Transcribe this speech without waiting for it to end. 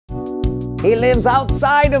He lives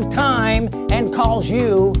outside of time and calls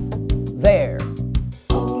you there.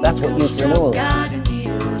 That's what Youth Renewal is.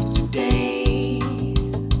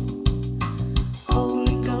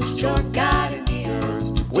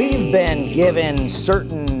 We've been given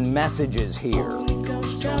certain messages here.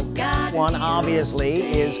 One obviously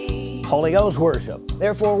is Holy Ghost worship.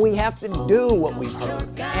 Therefore we have to do what we've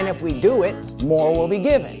heard, and if we do it, more will be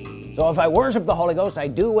given. So if I worship the Holy Ghost, I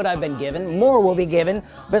do what I've been given, more will be given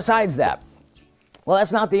besides that. Well,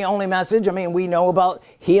 that's not the only message. I mean, we know about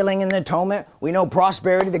healing and atonement. We know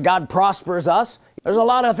prosperity, that God prospers us. There's a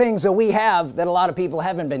lot of things that we have that a lot of people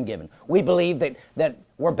haven't been given. We believe that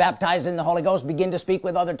we're baptized in the Holy Ghost, begin to speak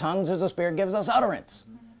with other tongues as the Spirit gives us utterance.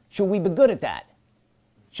 Should we be good at that?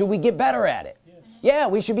 Should we get better at it? Yes. Yeah,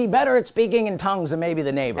 we should be better at speaking in tongues than maybe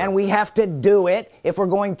the neighbor. And we have to do it if we're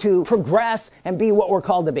going to progress and be what we're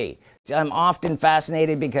called to be. I'm often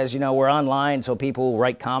fascinated because, we're online, so people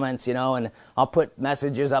write comments, and I'll put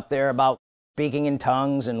messages up there about speaking in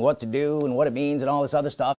tongues and what to do and what it means and all this other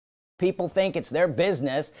stuff. People think it's their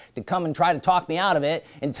business to come and try to talk me out of it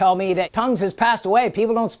and tell me that tongues has passed away.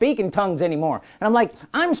 People don't speak in tongues anymore. And I'm like,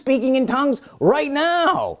 I'm speaking in tongues right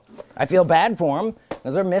now. I feel bad for them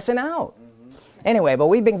because they're missing out. Anyway, but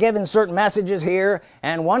we've been given certain messages here,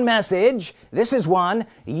 and one message, this is one,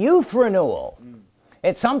 Youth Renewal.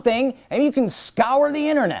 It's something, and you can scour the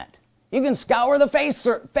internet. You can scour the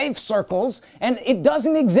faith circles, and it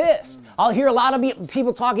doesn't exist. I'll hear a lot of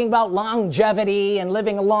people talking about longevity and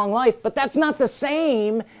living a long life, but that's not the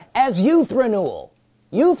same as Youth Renewal.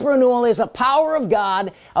 Youth Renewal is a power of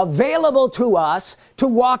God available to us to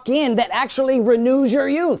walk in that actually renews your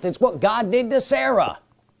youth. It's what God did to Sarah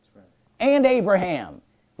and Abraham.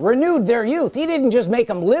 Renewed their youth. He didn't just make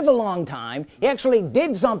them live a long time. He actually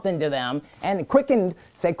did something to them and quickened,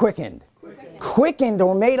 say quickened. Quickened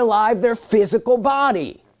or made alive their physical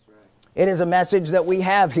body. Right. It is a message that we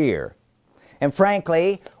have here. And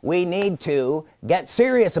frankly, we need to get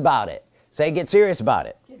serious about it. Say, get serious about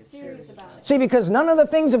it. Get serious about it. See, because none of the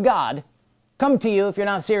things of God come to you if you're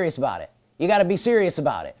not serious about it. You got to be serious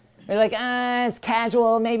about it. You're like, it's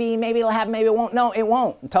casual. Maybe it'll happen. Maybe it won't. No, it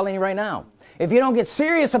won't. I'm telling you right now. If you don't get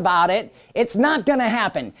serious about it, it's not going to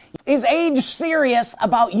happen. Is age serious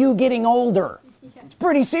about you getting older? It's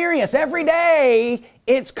pretty serious. Every day,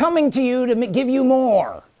 it's coming to you to give you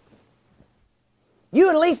more.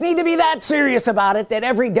 You at least need to be that serious about it that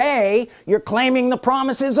every day you're claiming the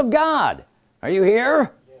promises of God. Are you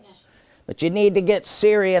here? Yes. But you need to get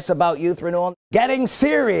serious about Youth Renewal. Getting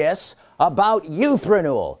serious about Youth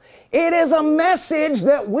Renewal. It is a message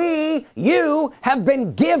that you have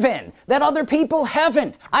been given that other people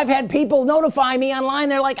haven't. I've had people notify me online.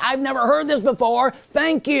 They're like, I've never heard this before.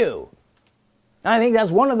 Thank you. And I think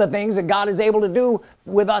that's one of the things that God is able to do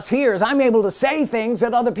with us here is I'm able to say things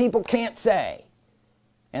that other people can't say.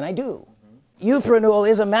 And I do. Youth Renewal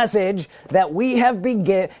is a message that we have been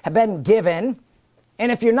given.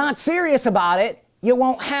 And if you're not serious about it, you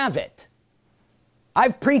won't have it.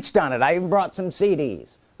 I've preached on it. I even brought some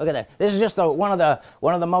CDs. Look at that. This is just one of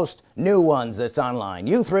the most new ones that's online.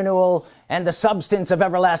 Youth Renewal and the Substance of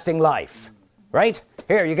Everlasting Life. Right?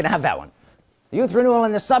 Here, you can have that one. Youth Renewal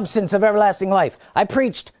and the Substance of Everlasting Life. I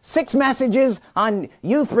preached 6 messages on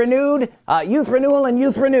Youth Renewal and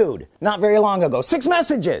Youth Renewed not very long ago. 6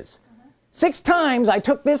 messages. 6 times I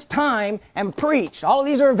took this time and preached. All of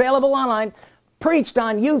these are available online. Preached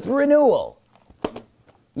on Youth Renewal.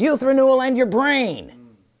 Youth Renewal and your brain.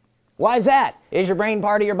 Why is that? Is your brain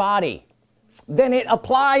part of your body? Then it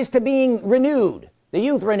applies to being renewed. The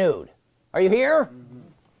youth renewed. Are you here?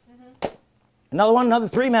 Another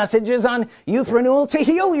 3 messages on Youth Renewal to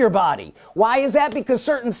heal your body. Why is that? Because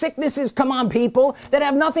certain sicknesses come on people that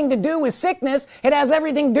have nothing to do with sickness. It has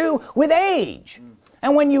everything to do with age.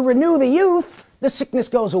 And when you renew the youth, the sickness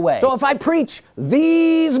goes away. So if I preach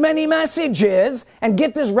these many messages and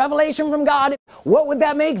get this revelation from God, what would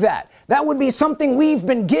that make that? That would be something we've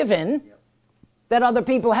been given that other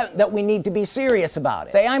people have, that we need to be serious about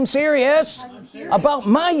it. Say, I'm serious about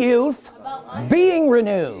my youth being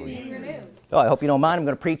renewed. Oh, I hope you don't mind. I'm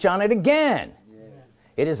going to preach on it again. Yeah.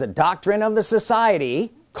 It is a doctrine of the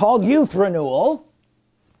society called Youth Renewal.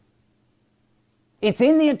 It's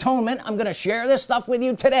in the atonement. I'm going to share this stuff with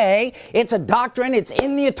you today. It's a doctrine. It's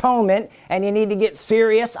in the atonement, and you need to get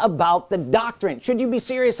serious about the doctrine. Should you be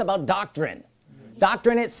serious about doctrine?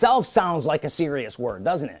 Doctrine itself sounds like a serious word,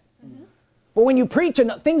 doesn't it? But when you preach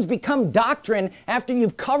and things become doctrine after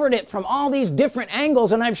you've covered it from all these different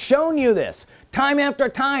angles, and I've shown you this time after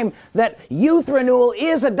time that Youth Renewal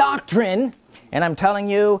is a doctrine, and I'm telling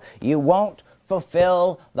you, you won't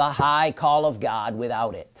fulfill the high call of God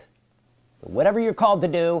without it. Whatever you're called to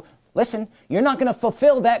do, listen, you're not going to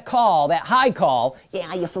fulfill that call, that high call.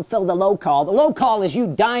 Yeah, you fulfill the low call. The low call is you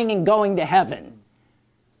dying and going to heaven.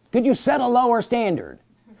 Could you set a lower standard?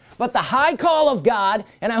 But the high call of God,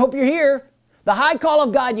 and I hope you're here, the high call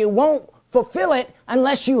of God, you won't fulfill it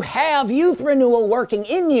unless you have youth renewal working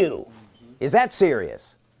in you. Is that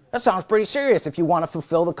serious? That sounds pretty serious. If you want to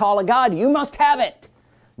fulfill the call of God, you must have it.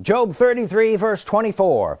 Job 33 verse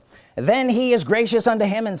 24. Then he is gracious unto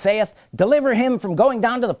him and saith, deliver him from going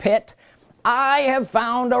down to the pit. I have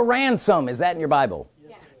found a ransom. Is that in your Bible?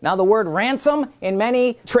 Yes. Now the word ransom in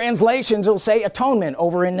many translations will say atonement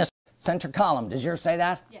over in this center column. Does yours say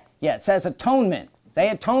that? Yes. Yeah, it says atonement. Say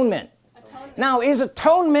atonement. Atonement. Now is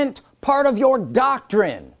atonement part of your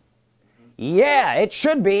doctrine? Yeah, it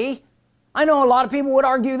should be. I know a lot of people would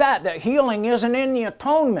argue that healing isn't in the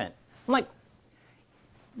atonement. I'm like,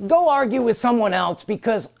 go argue with someone else,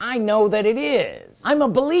 because I know that it is. I'm a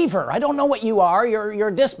believer. I don't know what you are. You're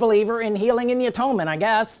a disbeliever in healing in the atonement, I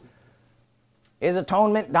guess. Is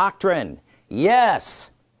atonement doctrine? Yes.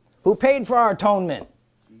 Who paid for our atonement?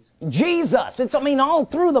 Jesus. It's, all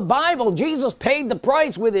through the Bible, Jesus paid the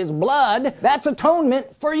price with his blood. That's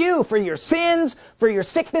atonement for you, for your sins, for your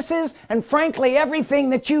sicknesses, and frankly,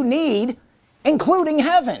 everything that you need, including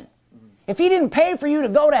heaven. If he didn't pay for you to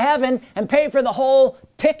go to heaven and pay for the whole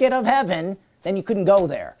ticket of heaven, then you couldn't go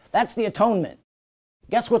there. That's the atonement.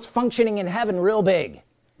 Guess what's functioning in heaven real big?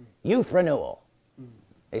 Youth renewal.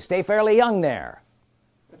 They stay fairly young there.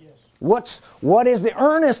 Yes. What is the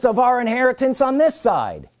earnest of our inheritance on this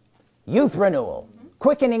side? Youth renewal.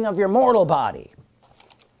 Quickening of your mortal body.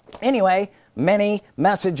 Anyway, many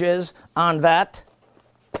messages on that.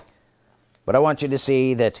 But I want you to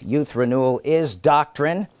see that youth renewal is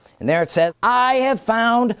doctrine. And there it says, I have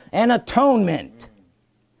found an atonement.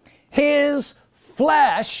 His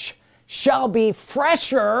flesh shall be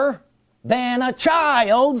fresher than a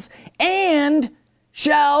child's, and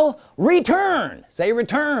shall return. Say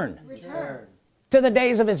return. Return. To the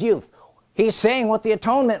days of his youth. He's saying what the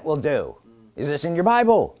atonement will do. Is this in your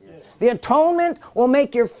Bible? Yes. The atonement will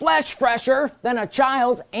make your flesh fresher than a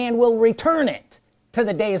child's, and will return it to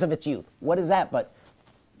the days of its youth. What is that but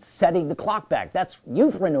setting the clock back? That's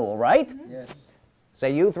youth renewal, right? Mm-hmm. Yes.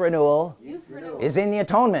 Say youth renewal. Youth renewal is in the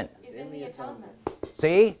atonement. Is in the atonement.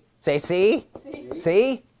 See? Say see? See?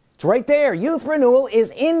 See? It's right there. Youth renewal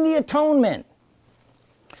is in the atonement.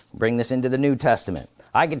 Bring this into the New Testament.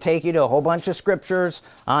 I could take you to a whole bunch of scriptures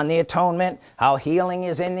on the atonement, how healing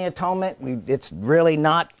is in the atonement. It's really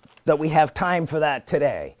not that we have time for that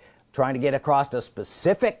today. I'm trying to get across a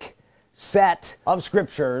specific set of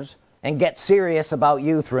scriptures and get serious about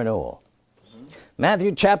youth renewal.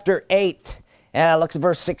 Matthew chapter 8, look at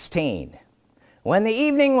verse 16. When the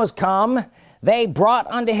evening was come, they brought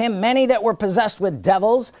unto him many that were possessed with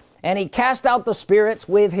devils, and he cast out the spirits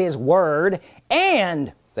with his word,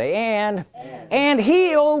 and, say and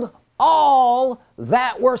healed all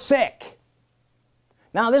that were sick.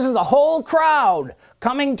 Now this is a whole crowd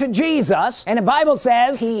coming to Jesus, and the Bible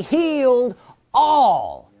says he healed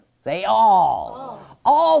all. Say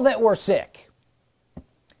all that were sick.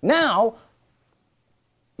 Now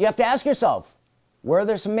you have to ask yourself, were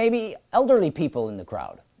there some maybe elderly people in the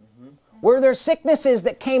crowd? Were there sicknesses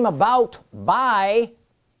that came about by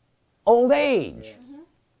old age?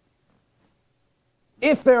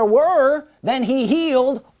 If there were, then he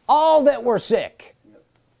healed all that were sick.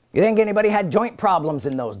 You think anybody had joint problems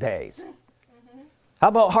in those days? How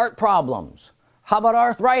about heart problems? How about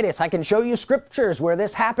arthritis? I can show you scriptures where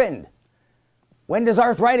this happened. When does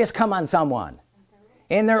arthritis come on someone?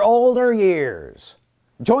 In their older years.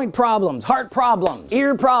 Joint problems, heart problems,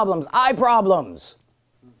 ear problems, eye problems.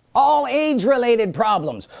 All age-related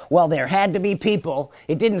problems. Well, there had to be people.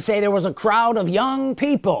 It didn't say there was a crowd of young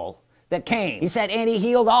people that came. He said, and he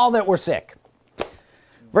healed all that were sick.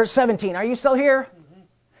 Verse 17, are you still here?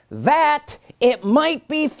 That it might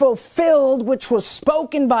be fulfilled which was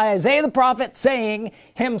spoken by Isaiah the prophet, saying,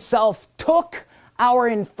 himself took our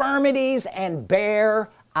infirmities and bare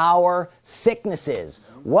our sicknesses.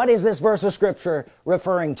 What is this verse of scripture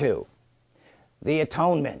referring to? The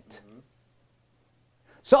atonement.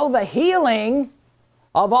 So the healing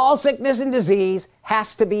of all sickness and disease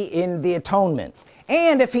has to be in the atonement.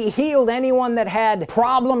 And if he healed anyone that had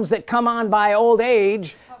problems that come on by old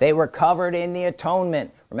age, they were covered in the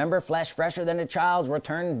atonement. Remember, flesh fresher than a child's,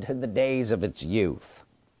 returned to the days of its youth.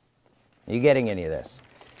 Are you getting any of this?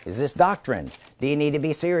 Is this doctrine? Do you need to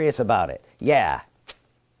be serious about it? Yeah.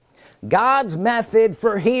 God's method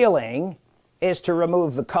for healing is to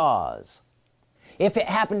remove the cause. If it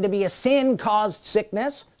happened to be a sin caused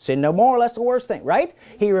sickness, sin no more, less the worst thing, right?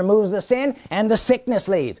 He removes the sin and the sickness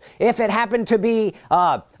leaves. If it happened to be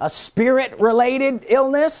a spirit related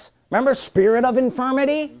illness, remember spirit of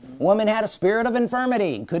infirmity? A woman had a spirit of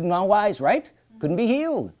infirmity and couldn't otherwise, right? Couldn't be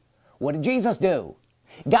healed. What did Jesus do?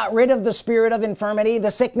 Got rid of the spirit of infirmity,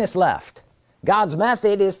 the sickness left. God's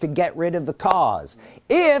method is to get rid of the cause.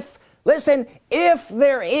 Listen, if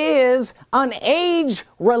there is an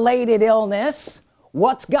age-related illness,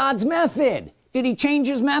 what's God's method? Did he change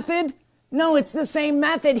his method? No, it's the same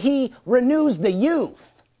method. He renews the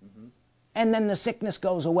youth. And then the sickness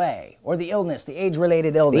goes away, or the illness, the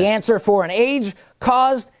age-related illness. The answer for an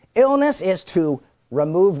age-caused illness is to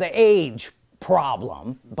remove the age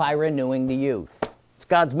problem by renewing the youth. It's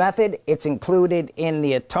God's method. It's included in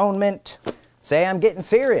the atonement. Say, I'm getting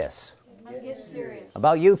serious. I'm getting serious.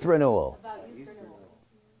 About youth renewal. About youth renewal.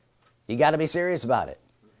 You got to be serious about it.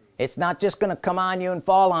 It's not just going to come on you and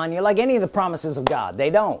fall on you like any of the promises of God. They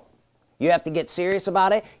don't. You have to get serious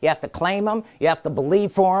about it. You have to claim them. You have to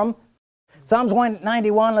believe for them. Psalms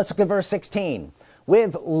 191, let's look at verse 16.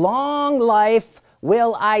 With long life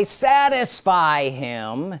will I satisfy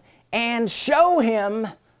him and show him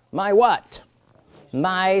my what?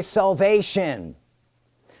 My salvation.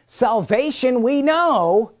 Salvation, we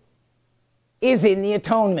know, is in the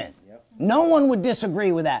atonement. Yep. No one would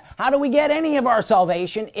disagree with that. How do we get any of our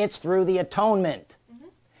salvation? It's through the atonement.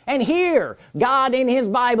 And here, God in his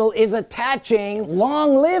Bible is attaching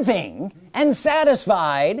long living and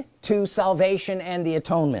satisfied to salvation and the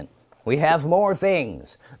atonement. We have more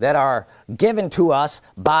things that are given to us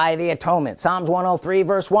by the atonement. Psalms 103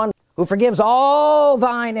 verse 1, who forgives all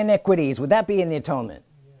thine iniquities. Would that be in the atonement?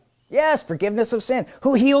 Yes, forgiveness of sin.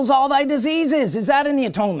 Who heals all thy diseases. Is that in the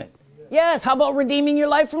atonement? Yes. How about redeeming your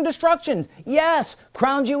life from destruction? Yes.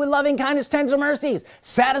 Crowns you with loving kindness, tender mercies.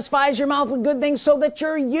 Satisfies your mouth with good things so that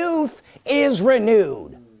your youth is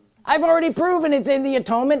renewed. I've already proven it's in the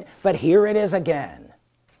atonement, but here it is again.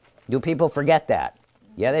 Do people forget that?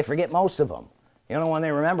 Yeah, they forget most of them. The only one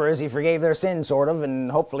they remember is he forgave their sins, sort of, and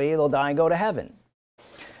hopefully they'll die and go to heaven.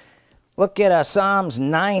 Look at Psalms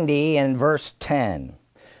 90 and verse 10.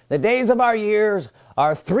 The days of our years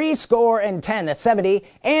are 70, that's 70,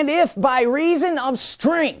 and if by reason of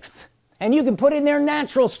strength, and you can put in there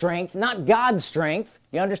natural strength, not God's strength,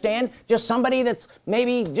 you understand? Just somebody that's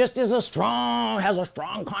maybe just has a strong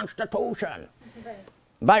constitution. Okay.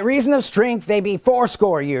 By reason of strength, they be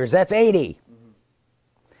 80 years, that's 80.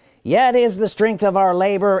 Yet is the strength of our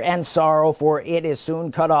labor and sorrow, for it is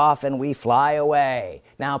soon cut off and we fly away.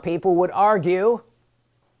 Now people would argue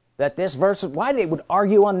that this verse, why they would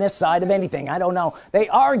argue on this side of anything, I don't know. They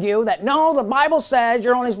argue that no, the Bible says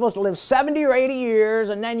you're only supposed to live 70 or 80 years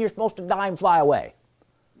and then you're supposed to die and fly away.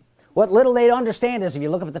 What little they understand is if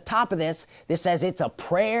you look up at the top of this says it's a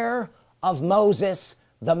prayer of Moses,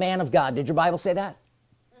 the man of God. Did your Bible say that?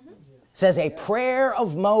 It says a prayer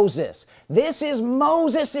of Moses. This is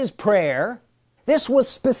Moses's prayer. This was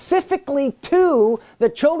specifically to the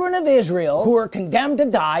children of Israel who were condemned to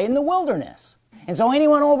die in the wilderness. And so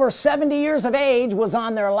anyone over 70 years of age was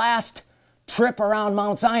on their last trip around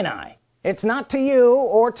Mount Sinai. It's not to you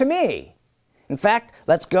or to me. In fact,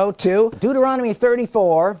 let's go to Deuteronomy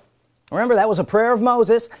 34. Remember, that was a prayer of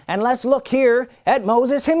Moses. And let's look here at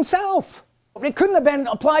Moses himself. It couldn't have been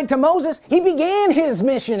applied to Moses. He began his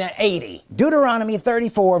mission at 80. Deuteronomy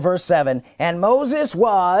 34 verse 7. And Moses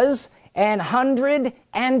was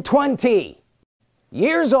 120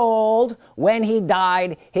 years old when he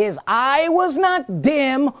died. His eye was not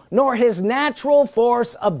dim, nor his natural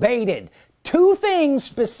force abated. Two things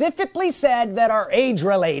specifically said that are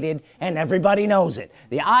age-related, and everybody knows it.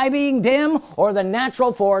 The eye being dim or the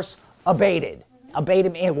natural force abated.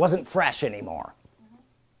 Abated, it wasn't fresh anymore.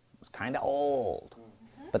 It was kind of old.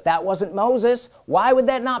 But that wasn't Moses. Why would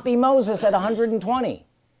that not be Moses at 120?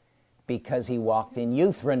 Because he walked in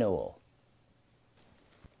youth renewal.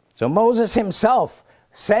 So Moses himself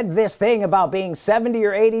said this thing about being 70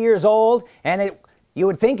 or 80 years old, and you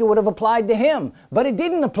would think it would have applied to him, but it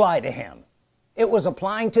didn't apply to him. It was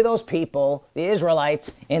applying to those people, the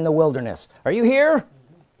Israelites, in the wilderness. Are you here?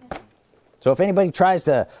 So if anybody tries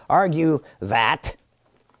to argue that,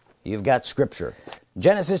 you've got scripture.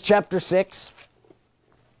 Genesis chapter 6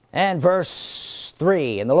 and verse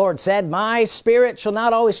 3. And the Lord said, my spirit shall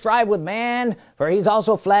not always strive with man, for he's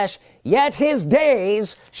also flesh, yet his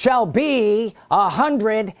days shall be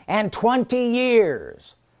 120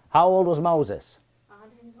 years. How old was Moses?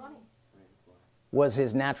 120. Was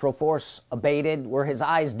his natural force abated? Were his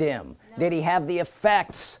eyes dim? No. Did he have the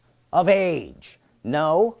effects of age?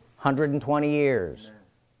 No. 120 years. No.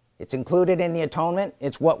 It's included in the atonement.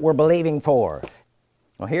 It's what we're believing for.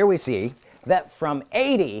 Well, here we see that from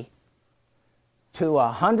 80 to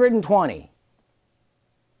 120,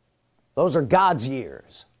 those are God's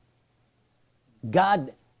years.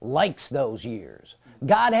 God likes those years.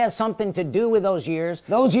 God has something to do with those years.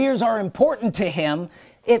 Those years are important to him.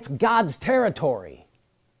 It's God's territory.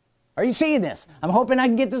 Are you seeing this? I'm hoping I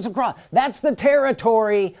can get this across. That's the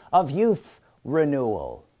territory of youth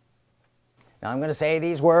renewal. Now I'm going to say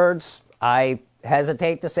these words. I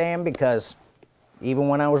hesitate to say them because even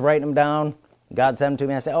when I was writing them down, God sent them to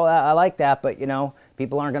me. I said, oh, I like that, but you know,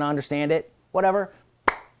 people aren't going to understand it. Whatever.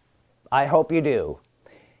 I hope you do.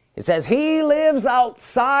 It says, he lives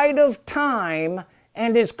outside of time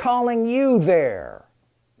and is calling you there.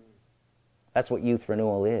 That's what youth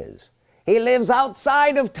renewal is. He lives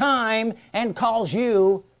outside of time and calls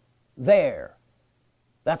you there.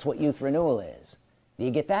 That's what youth renewal is. Do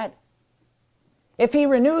you get that? If he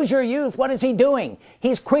renews your youth, what is he doing?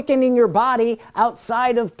 He's quickening your body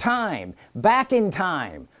outside of time, back in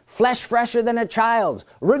time, flesh fresher than a child's,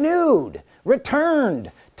 renewed,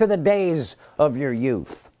 returned to the days of your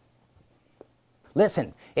youth.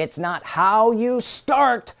 Listen, it's not how you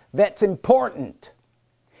start that's important.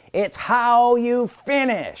 It's how you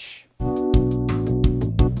finish.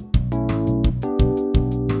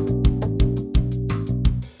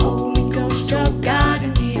 Holy Ghost, struck God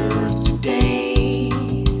in the earth today.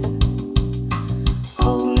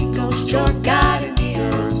 Holy Ghost, struck God.